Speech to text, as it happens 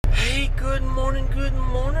good morning,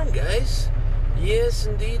 guys. Yes,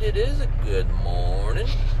 indeed, it is a good morning.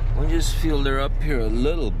 We just filled her up here a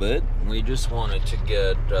little bit. We just wanted to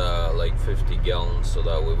get like 50 gallons so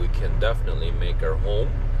that way we can definitely make our home.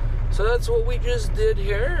 So that's what we just did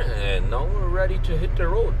here, and now we're ready to hit the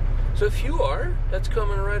road. So if you are, that's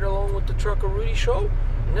coming right along with the Trucker Rudi show,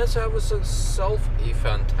 and let's have ourselves a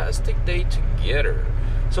fantastic day together.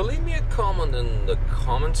 So leave me a comment in the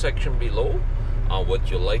comment section below on what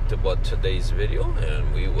you liked about today's video,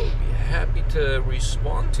 and we will be happy to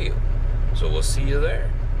respond to you. So we'll see you there,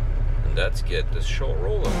 and let's get this show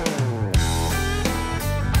rolling.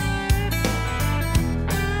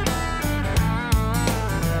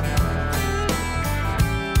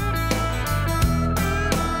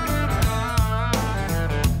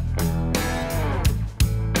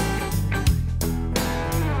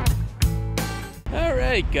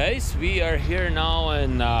 Alright guys, we are here now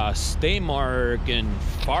in Staymark in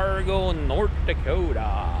Fargo, North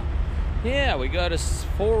Dakota. Yeah, we got us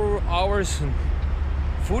 4 hours and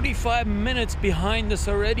 45 minutes behind us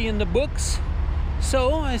already in the books.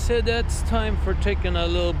 So I said that's time for taking a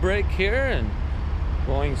little break here and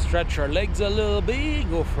going stretch our legs a little bit,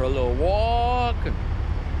 go for a little walk, and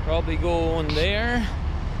probably go in there,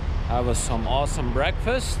 have us some awesome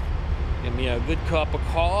breakfast. Give me a good cup of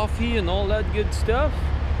coffee and all that good stuff.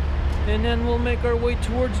 And then we'll make our way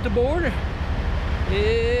towards the border.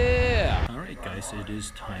 Yeah! Alright guys, it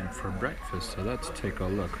is time for breakfast. So let's take a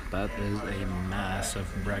look. That is a massive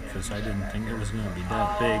breakfast. I didn't think it was going to be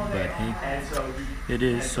that big, but hey, it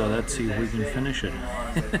is. So let's see if we can finish it.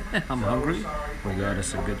 I'm hungry. We got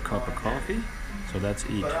us a good cup of coffee. So let's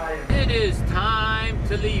eat. It is time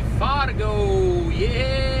to leave Fargo.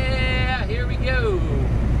 Yeah! Here we go.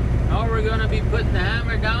 Now we're gonna be putting the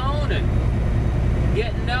hammer down and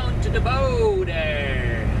getting down to the border.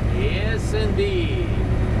 Yes, indeed.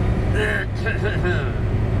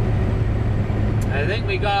 I think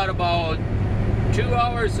we got about 2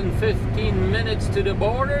 hours and 15 minutes to the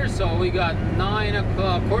border, so we got 9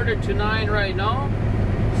 o'clock, quarter to 9 right now.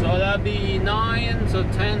 So that'd be 9, so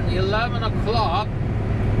 10, 11 o'clock.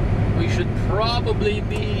 We should probably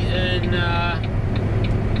be in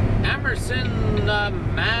Emerson,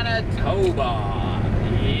 Manitoba.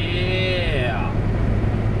 Yeah.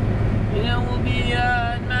 Yeah, we'll be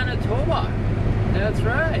in Manitoba. That's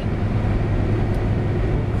right.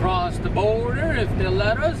 We'll cross the border if they'll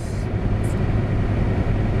let us.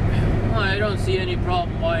 Well, I don't see any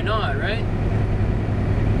problem. Why not, right?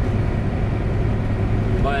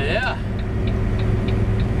 But yeah.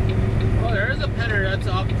 Well, there is a penner that's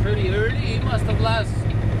up pretty early. He must have left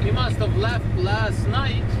last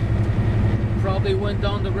night. Probably went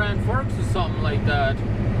down to Grand Forks or something like that.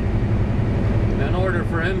 In order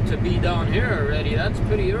for him to be down here already, that's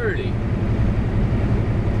pretty early.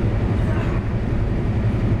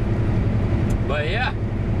 But yeah,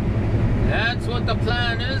 that's what the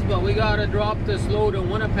plan is. But we gotta drop this load in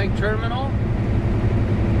Winnipeg terminal.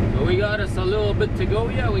 So we got us a little bit to go.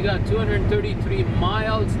 Yeah, we got 233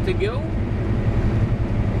 miles to go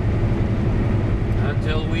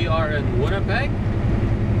until we are in Winnipeg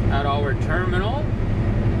at our terminal,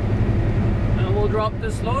 and we'll drop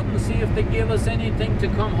this load and see if they give us anything to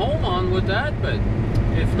come home on with that. But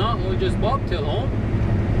if not, we'll just bobtail home.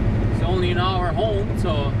 It's only an hour home,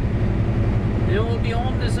 so then we'll be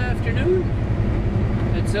home this afternoon.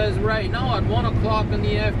 It says right now at 1 o'clock in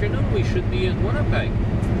the afternoon we should be in Winnipeg.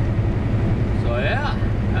 So yeah,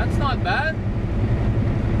 that's not bad.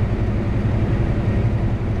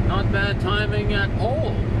 Not bad timing at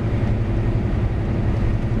all.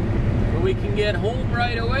 We can get home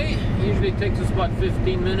right away. Usually takes us about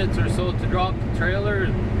 15 minutes or so to drop the trailer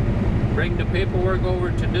and bring the paperwork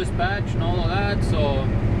over to dispatch and all of that. So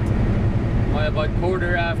by about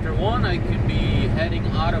 1:15 I could be heading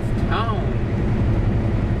out of town,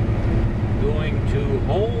 going to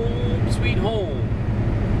home sweet home.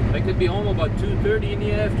 I could be home about 2:30 in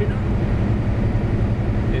the afternoon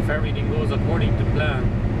if everything goes according to plan.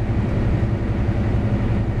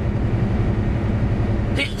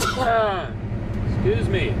 Excuse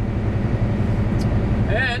me.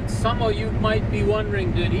 And some of you might be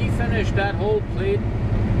wondering, did he finish that whole plate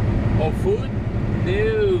of food?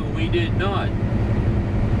 No, we did not.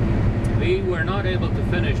 We were not able to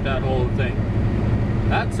finish that whole thing.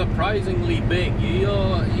 That's surprisingly big. You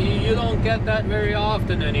don't get that very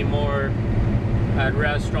often anymore at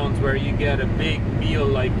restaurants where you get a big meal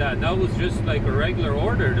like that. That was just like a regular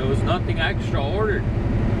order. There was nothing extra ordered.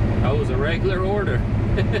 That was a regular order.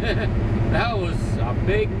 That was a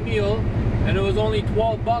big meal, and it was only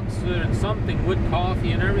 12 bucks and something with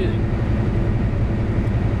coffee and everything.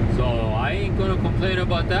 So I ain't gonna complain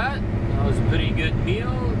about that. That was a pretty good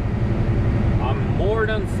meal. I'm more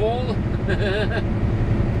than full.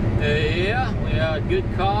 Yeah, we had good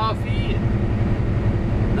coffee.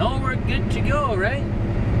 Now we're good to go, right?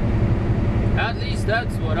 At least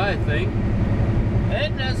that's what I think.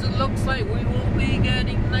 And as it looks like we will be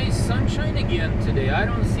getting nice sunshine again today. I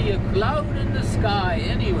don't see a cloud in the sky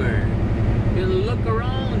anywhere. You look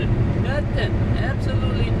around and nothing,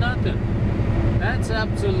 absolutely nothing. That's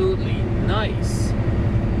absolutely nice.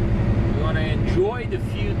 We want to enjoy the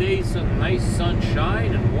few days of nice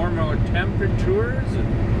sunshine and warmer temperatures,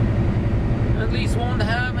 and at least won't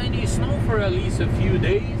have any snow for at least a few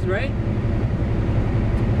days, right?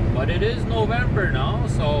 But it is November now,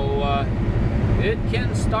 so it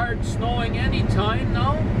can start snowing anytime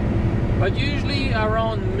now. But usually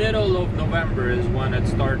around middle of November is when it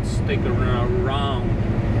starts sticking around.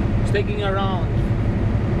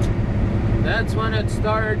 That's when it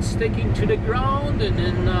starts sticking to the ground, and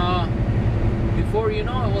then before you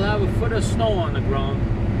know it, we'll have a foot of snow on the ground.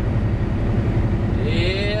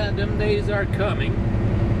 Yeah, them days are coming.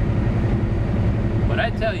 But I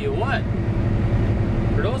tell you what,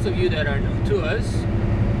 for those of you that are new to us,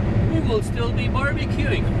 we will still be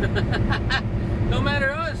barbecuing. No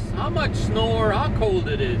matter us, how much snow or how cold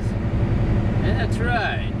it is. That's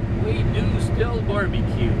right, we do still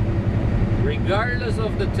barbecue, regardless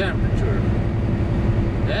of the temperature.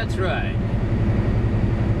 That's right.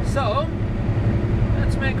 So,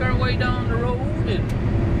 let's make our way down the road and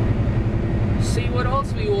see what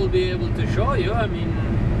else we will be able to show you. I mean,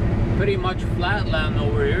 pretty much flatland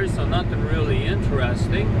over here, so nothing really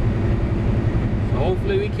interesting. So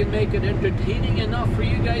hopefully we can make it entertaining enough for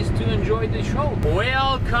you guys to enjoy the show.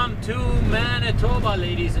 Welcome to Manitoba,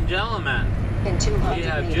 ladies and gentlemen. In 200 we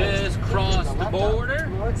have meters, just crossed the border.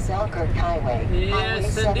 North Selkirk Highway.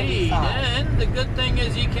 Yes, indeed. And the good thing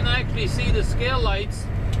is you can actually see the scale lights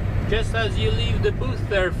just as you leave the booth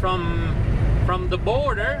there from the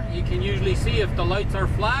border. You can usually see if the lights are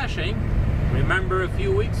flashing. Remember a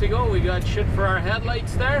few weeks ago we got shit for our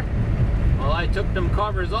headlights there? Well, I took them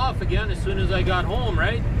covers off again as soon as I got home,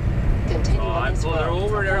 right? So I pulled her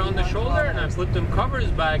over there on the shoulder and I put them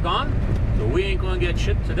covers back on. So we ain't gonna get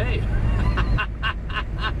shit today.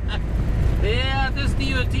 Yeah, this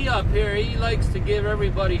DOT up here, he likes to give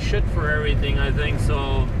everybody shit for everything, I think.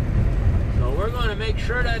 So we're gonna make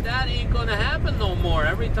sure that that ain't gonna happen no more.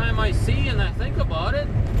 Every time I see and I think about it,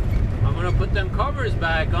 I'm gonna put them covers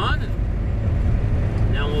back on,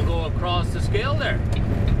 and then we'll go across the scale there.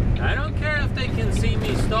 I don't care if they can see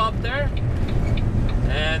me stop there.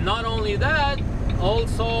 And not only that,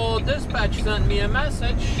 also dispatch sent me a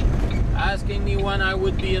message asking me when I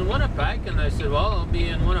would be in Winnipeg, and I said, well, I'll be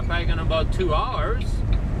in Winnipeg in about 2 hours,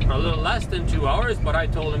 or a little less than 2 hours, but I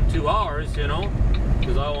told him 2 hours, you know,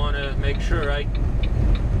 because I want to make sure I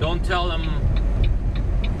don't tell them,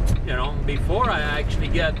 you know, before I actually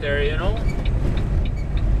get there, you know.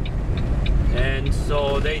 And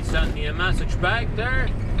so they sent me a message back there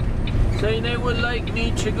saying they would like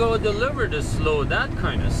me to go deliver this load. That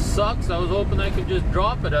kind of sucks. I was hoping I could just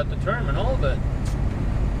drop it at the terminal, but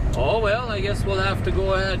oh well, I guess we'll have to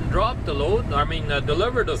go ahead and drop the load. I mean,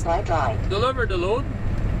 deliver the load.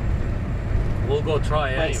 We'll go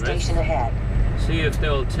try anyway. Station ahead. See if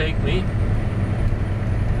they'll take me.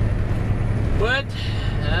 But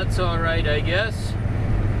that's all right, I guess.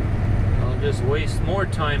 I'll just waste more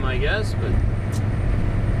time, I guess. But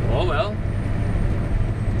oh well.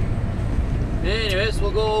 Anyways,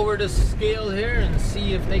 we'll go over the scale here and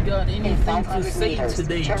see if they got anything to say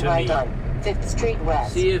today to me. 5th Street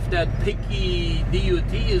West. See if that picky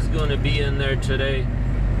DOT is going to be in there today.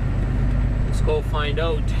 Let's go find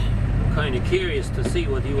out. I'm kind of curious to see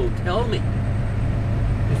what he will tell me.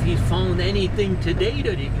 If he found anything today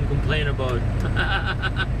that he can complain about.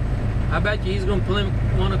 I bet you he's going to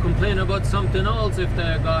want to complain about something else if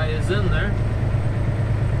that guy is in there.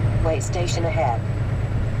 Way station ahead.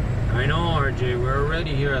 I know, RJ, we're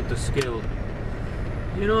already here at the scale.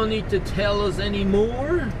 You don't need to tell us any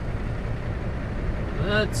more.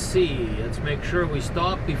 Let's see, let's make sure we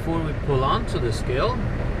stop before we pull onto the scale.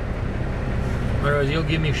 Otherwise you'll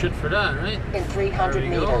give me shit for that, right? In 300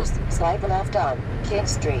 meters, slide left on King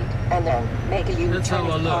Street, and then make a U-turn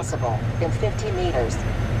if possible. In 50 meters.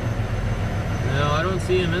 No, I don't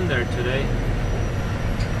see him in there today.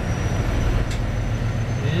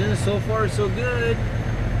 Yeah, so far so good.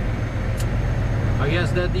 I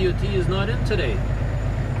guess that DOT is not in today.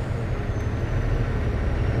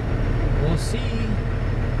 We'll see.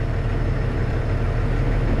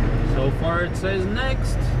 So far it says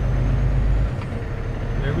next.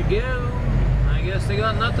 There we go. I guess they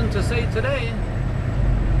got nothing to say today.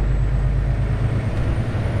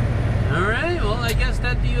 I guess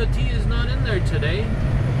that DOT is not in there today.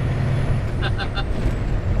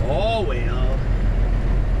 Oh well.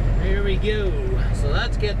 Here we go. So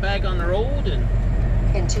let's get back on the road and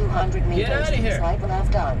in 200 meters, get out of here. Swipe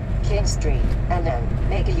left on King Street, and then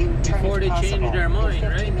make a U-turn before they change their mind,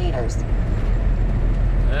 in 50 right? meters.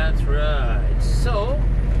 That's right. So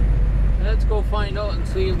let's go find out and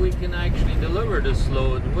see if we can actually deliver this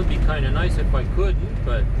load. It would be kind of nice if I couldn't,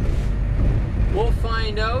 but we'll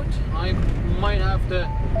find out. I might have to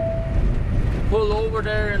pull over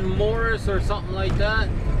there in Morris or something like that,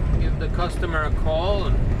 give the customer a call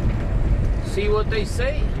and see what they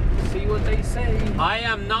say. See what they say. I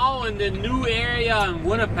am now in the new area in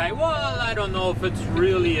Winnipeg. Well, I don't know if it's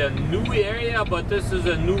really a new area, but this is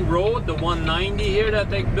a new road, the 190 here that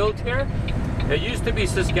they built here. It used to be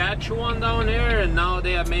Saskatchewan down there, and now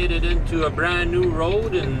they have made it into a brand new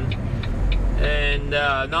road, and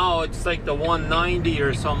now it's like the 190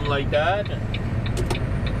 or something like that.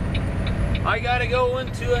 I gotta go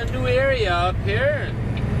into a new area up here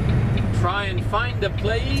and try and find the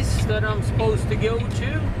place that I'm supposed to go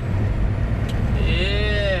to.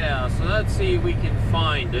 Yeah, so let's see if we can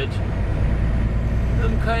find it.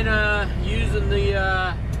 I'm kind of using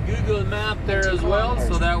the Google map there as well,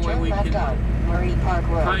 so that way we can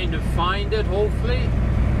kind of find it, hopefully,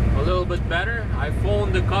 a little bit better. I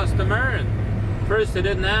phoned the customer, and first they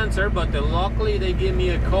didn't answer, but luckily they gave me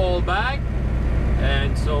a call back,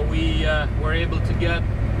 and so we were able to get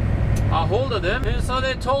a hold of them. And so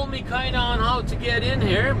they told me kind of on how to get in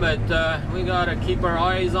here, but we gotta keep our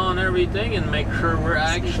eyes on everything and make sure we're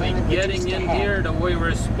actually getting in here the way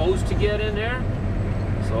we're supposed to get in here.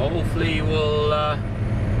 So hopefully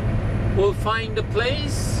we'll find the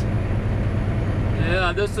place.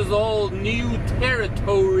 Yeah, this is all new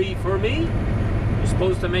territory for me. You're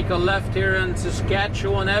supposed to make a left here on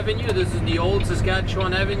Saskatchewan Avenue. This is the old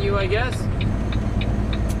Saskatchewan Avenue, I guess.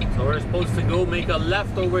 So we're supposed to go make a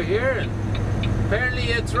left over here, and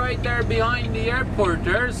apparently it's right there behind the airport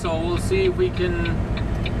there, so we'll see if we can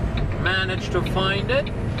manage to find it.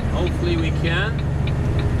 Hopefully we can.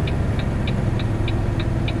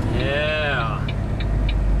 Yeah.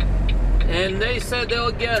 And they said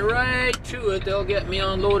they'll get right to it. They'll get me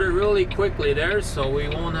unloaded really quickly there, so we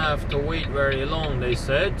won't have to wait very long, they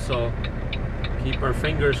said. So keep our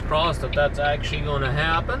fingers crossed that that's actually going to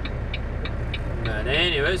happen. But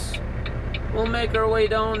anyways, we'll make our way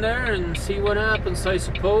down there and see what happens, I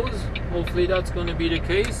suppose. Hopefully that's going to be the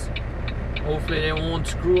case. Hopefully they won't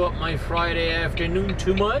screw up my Friday afternoon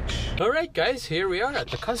too much. Alright guys, here we are at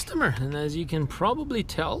the customer. And as you can probably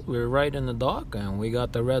tell, we're right in the dock and we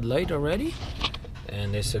got the red light already.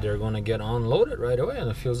 And they said they're going to get unloaded right away, and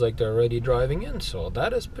it feels like they're already driving in. So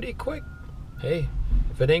that is pretty quick. Hey,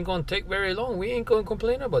 if it ain't going to take very long, we ain't going to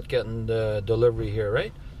complain about getting the delivery here,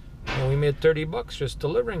 right? And we made 30 bucks just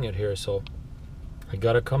delivering it here, so I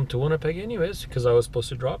gotta come to Winnipeg anyways, because I was supposed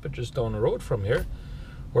to drop it just down the road from here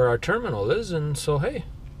where our terminal is. And so hey,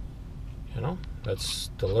 you know,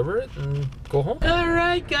 let's deliver it and go home.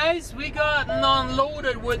 Alright guys, we got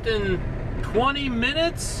unloaded within 20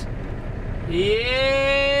 minutes.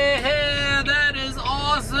 Yeah, that is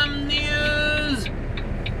awesome news.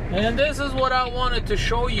 And this is what I wanted to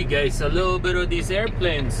show you guys, a little bit of these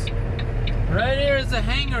airplanes. Right here is a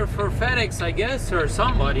hangar for FedEx, I guess, or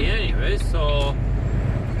somebody anyway, so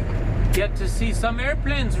get to see some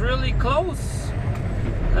airplanes really close.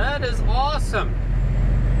 That is awesome.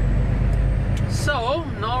 So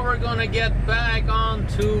now we're gonna get back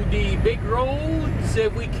onto the big roads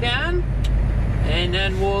if we can, and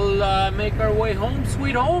then we'll make our way home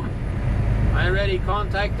sweet home. I already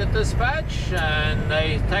contacted dispatch and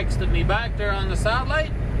they texted me back there on the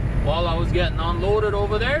satellite while I was getting unloaded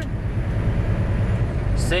over there,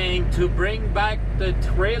 saying to bring back the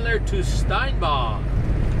trailer to Steinbach.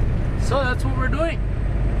 So that's what we're doing.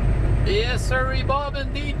 Yes, sir, Bob,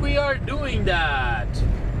 indeed we are doing that.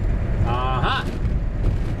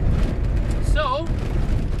 So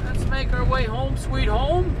let's make our way home sweet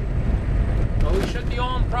home. So we should be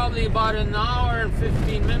home probably about an hour and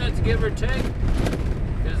 15 minutes, give or take,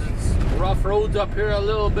 because it's rough roads up here a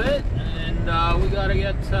little bit, and we gotta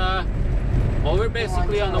get well, we're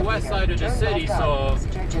basically on the west side of the city, so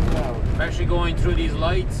especially going through these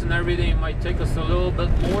lights and everything, it might take us a little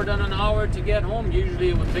bit more than an hour to get home. Usually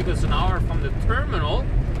it would take us an hour from the terminal,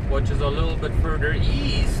 which is a little bit further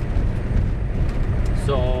east.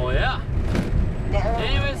 So yeah.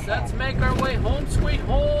 Anyways, let's make our way home sweet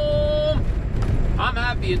home. I'm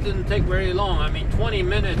happy it didn't take very long. I mean, 20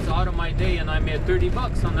 minutes out of my day, and I made 30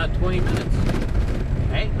 bucks on that 20 minutes.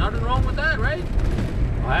 Hey, nothing wrong with that, right?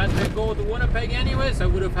 I had to go to Winnipeg anyways. I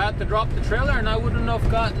would have had to drop the trailer and I wouldn't have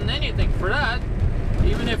gotten anything for that.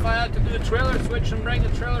 Even if I had to do a trailer switch and bring the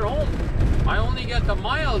trailer home, I only get the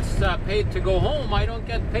miles paid to go home. I don't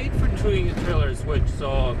get paid for doing a trailer switch.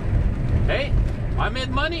 So, hey, I made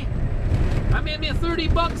money. I made me 30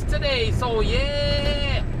 bucks today. So,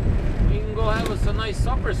 yeah, we can go have us a nice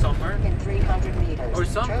supper somewhere. In 300 meters. Or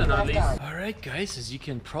something at least. On. Alright guys, as you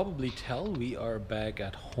can probably tell, we are back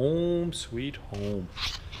at home, sweet home.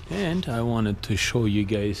 And I wanted to show you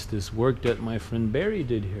guys this work that my friend Barry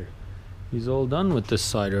did here. He's all done with this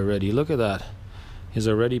side already. Look at that. He's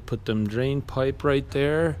already put them drain pipe right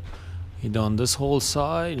there. He done this whole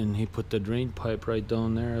side and he put the drain pipe right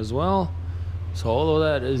down there as well. So all of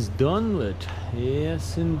that is done with.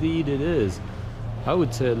 Yes, indeed it is. I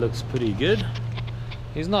would say it looks pretty good.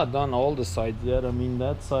 He's not done all the sides yet. I mean,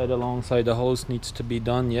 that side alongside the house needs to be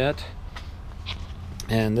done yet.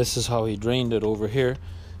 And this is how he drained it over here.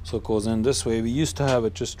 So it goes in this way. We used to have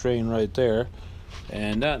it just drain right there,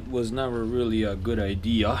 and that was never really a good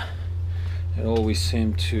idea. It always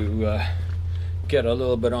seemed to get a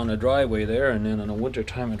little bit on the driveway there, and then in the winter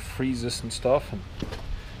time it freezes and stuff, and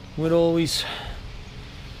we'd always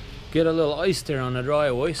get a little ice there on the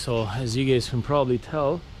driveway. So as you guys can probably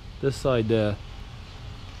tell, this side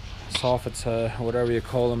soffits, whatever you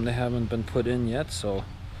call them, they haven't been put in yet, so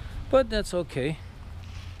but that's okay.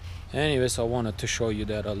 Anyways, I wanted to show you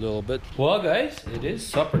that a little bit. Well guys, it is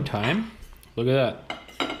supper time. Look at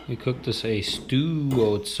that. We cooked us a stew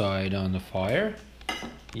outside on the fire.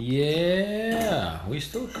 Yeah, we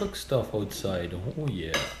still cook stuff outside. Oh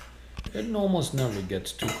yeah. It almost never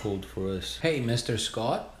gets too cold for us. Hey, Mr.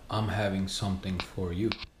 Scott, I'm having something for you.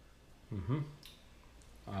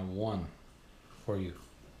 I have one for you.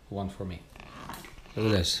 One for me. Look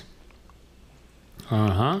at this.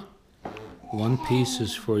 One piece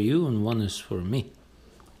is for you and one is for me.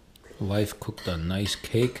 Wife cooked a nice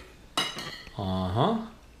cake.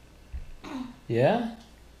 Yeah?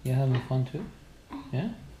 You having fun too? Yeah?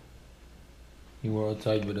 You were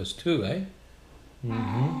outside with us too, eh?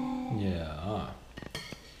 Yeah.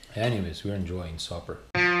 Anyways, we're enjoying supper.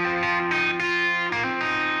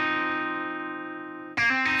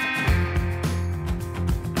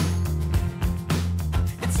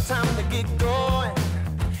 It's time to get going.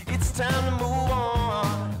 It's time to move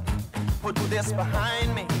on. Put this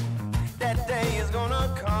behind me. That day is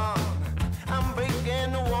gonna come.